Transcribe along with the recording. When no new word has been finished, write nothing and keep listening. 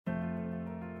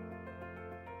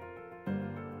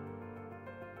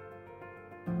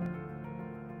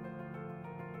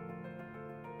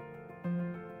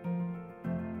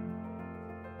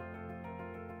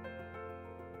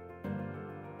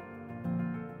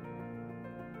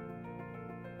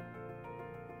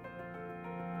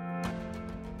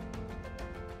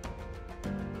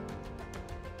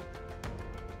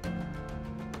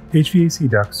HVAC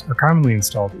ducts are commonly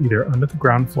installed either under the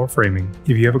ground floor framing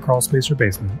if you have a crawl space or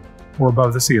basement, or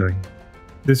above the ceiling.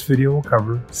 This video will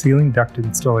cover ceiling duct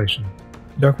installation.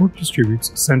 Ductwork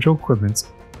distributes central equipment's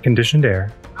conditioned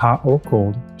air, hot or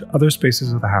cold, to other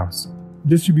spaces of the house.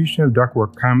 Distribution of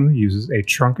ductwork commonly uses a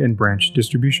trunk and branch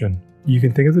distribution. You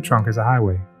can think of the trunk as a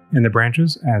highway, and the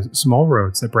branches as small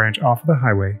roads that branch off of the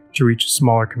highway to reach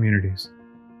smaller communities.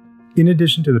 In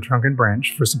addition to the trunk and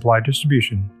branch for supply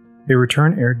distribution, a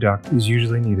return air duct is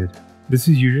usually needed. This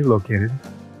is usually located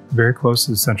very close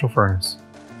to the central furnace.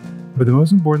 But the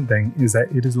most important thing is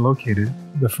that it is located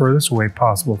the furthest away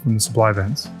possible from the supply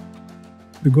vents.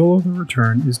 The goal of the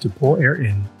return is to pull air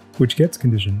in, which gets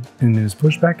conditioned and is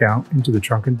pushed back out into the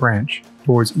trunk and branch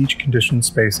towards each conditioned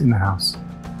space in the house.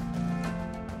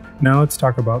 Now let's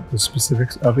talk about the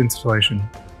specifics of installation.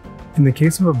 In the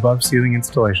case of above ceiling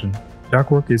installation,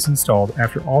 ductwork is installed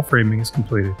after all framing is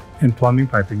completed and plumbing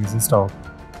piping is installed.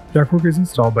 Ductwork is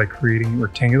installed by creating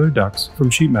rectangular ducts from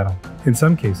sheet metal. In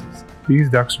some cases, these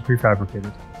ducts are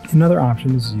prefabricated. Another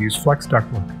option is to use flex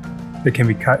ductwork that can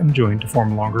be cut and joined to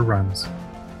form longer runs.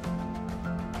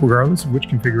 Regardless of which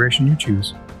configuration you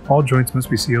choose, all joints must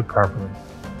be sealed properly.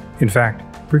 In fact,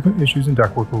 frequent issues in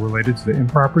ductwork are related to the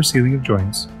improper sealing of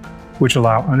joints, which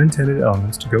allow unintended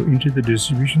elements to go into the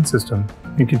distribution system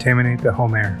and contaminate the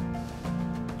home air.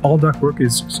 All ductwork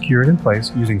is secured in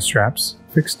place using straps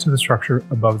fixed to the structure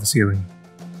above the ceiling.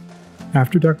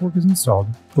 After ductwork is installed,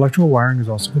 electrical wiring is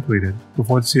also completed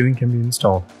before the ceiling can be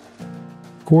installed.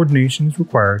 Coordination is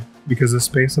required because the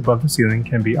space above the ceiling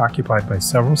can be occupied by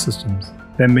several systems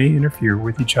that may interfere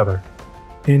with each other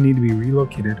and need to be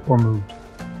relocated or moved.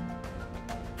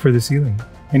 For the ceiling,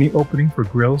 any opening for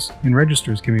grills and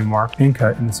registers can be marked and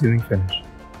cut in the ceiling finish.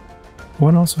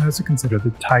 One also has to consider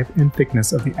the type and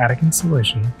thickness of the attic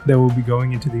insulation that will be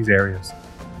going into these areas.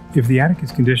 If the attic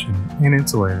is conditioned and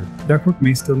insulated, ductwork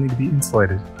may still need to be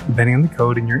insulated, depending on the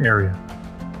code in your area.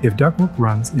 If ductwork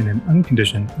runs in an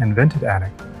unconditioned and vented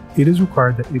attic, it is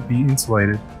required that it be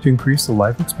insulated to increase the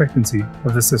life expectancy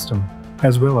of the system,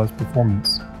 as well as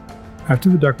performance. After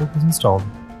the ductwork is installed,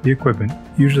 the equipment,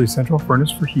 usually central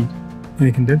furnace for heat and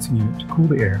a condensing unit to cool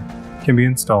the air, can be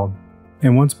installed.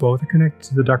 And once both are connected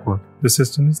to the ductwork, the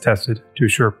system is tested to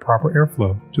assure proper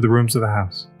airflow to the rooms of the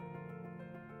house.